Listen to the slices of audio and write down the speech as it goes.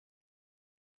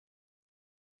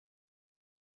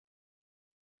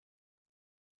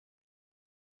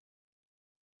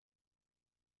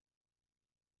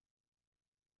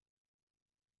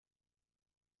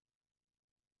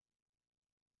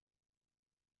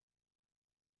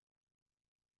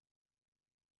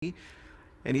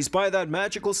And he's by that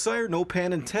magical sire, no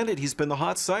pan intended. He's been the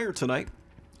hot sire tonight.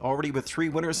 Already with 3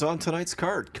 winners on tonight's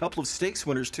card. Couple of stakes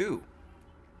winners too.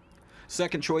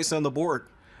 Second choice on the board.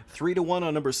 3-1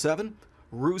 on number 7,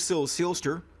 Russo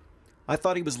Sealster. I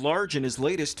thought he was large in his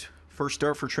latest. First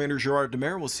start for trainer Gerard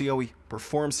Demare. We'll see how he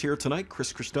performs here tonight.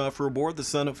 Chris Christopher aboard, the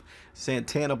son of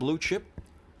Santana Blue Chip.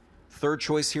 Third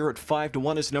choice here at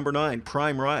 5-1 is number 9,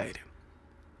 Prime Ride.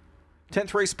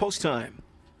 10th race post time.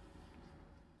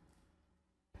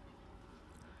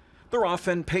 They're off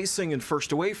and pacing, and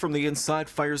first away from the inside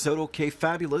fires out OK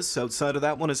Fabulous. Outside of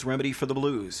that one is Remedy for the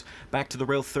Blues. Back to the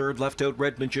rail third, left out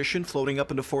Red Magician. Floating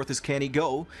up into fourth is Can He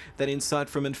Go. Then inside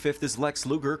from in fifth is Lex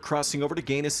Luger. Crossing over to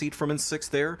gain a seat from in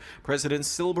sixth there. President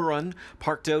Silberun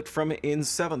parked out from in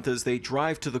seventh as they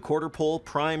drive to the quarter pole.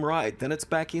 Prime Ride. Then it's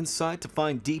back inside to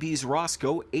find DB's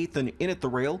Roscoe, eighth and in at the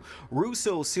rail.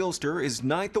 Russo Sealster is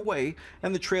ninth away,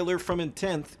 and the trailer from in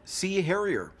 10th, Sea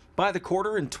Harrier. By the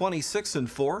quarter in 26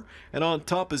 and 4, and on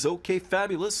top is OK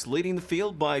Fabulous, leading the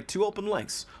field by 2 open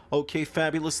lengths. OK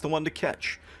Fabulous the one to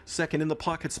catch. Second in the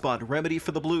pocket spot, Remedy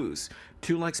for the Blues.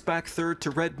 2 lengths back third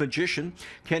to Red Magician.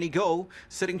 Can He Go,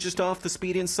 sitting just off the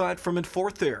speed inside from in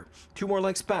fourth there. 2 more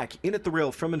lengths back, in at the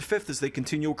rail from in fifth as they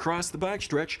continue across the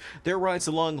backstretch. There rides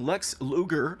along Lex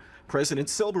Luger, President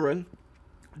Silberun.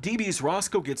 DB's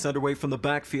Roscoe gets underway from the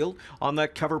backfield on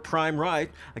that cover Prime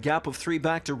Ride. A gap of 3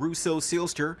 back to Russo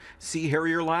Sealster. Sea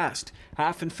Harrier last.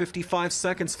 Half and 55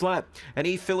 seconds flat. And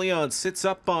E. Filion sits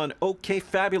up on OK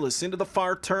Fabulous into the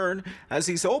far turn as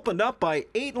he's opened up by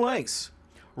 8 lengths.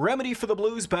 Remedy for the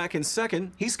Blues back in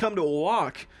second. He's come to a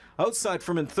walk. Outside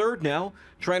from in third now.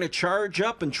 Trying to charge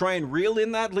up and try and reel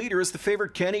in that leader as the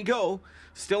favorite Can He Go.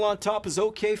 Still on top is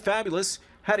OK Fabulous.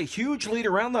 Had a huge lead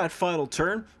around that final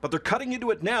turn, but they're cutting into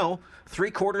it now.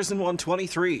 3 quarters and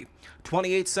 1:23.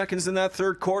 28 seconds in that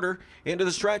third quarter. Into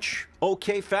the stretch.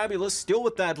 OK Fabulous still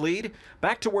with that lead.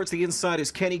 Back towards the inside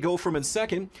is Can He Go from in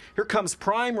second. Here comes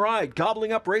Prime Ride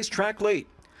gobbling up racetrack late.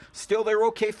 Still there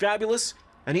OK Fabulous,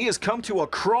 and he has come to a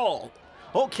crawl.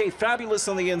 OK Fabulous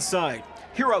on the inside.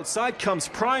 Here outside comes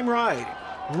Prime Ride.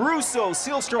 Russo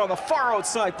Sealster on the far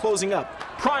outside closing up.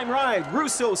 Prime Ride,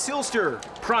 Russo Sealster.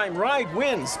 Prime Ride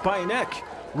wins by a neck.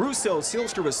 Russo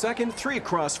Sealster was second, 3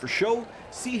 across for show.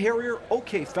 Sea Harrier,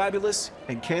 OK Fabulous,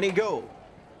 and Can He Go.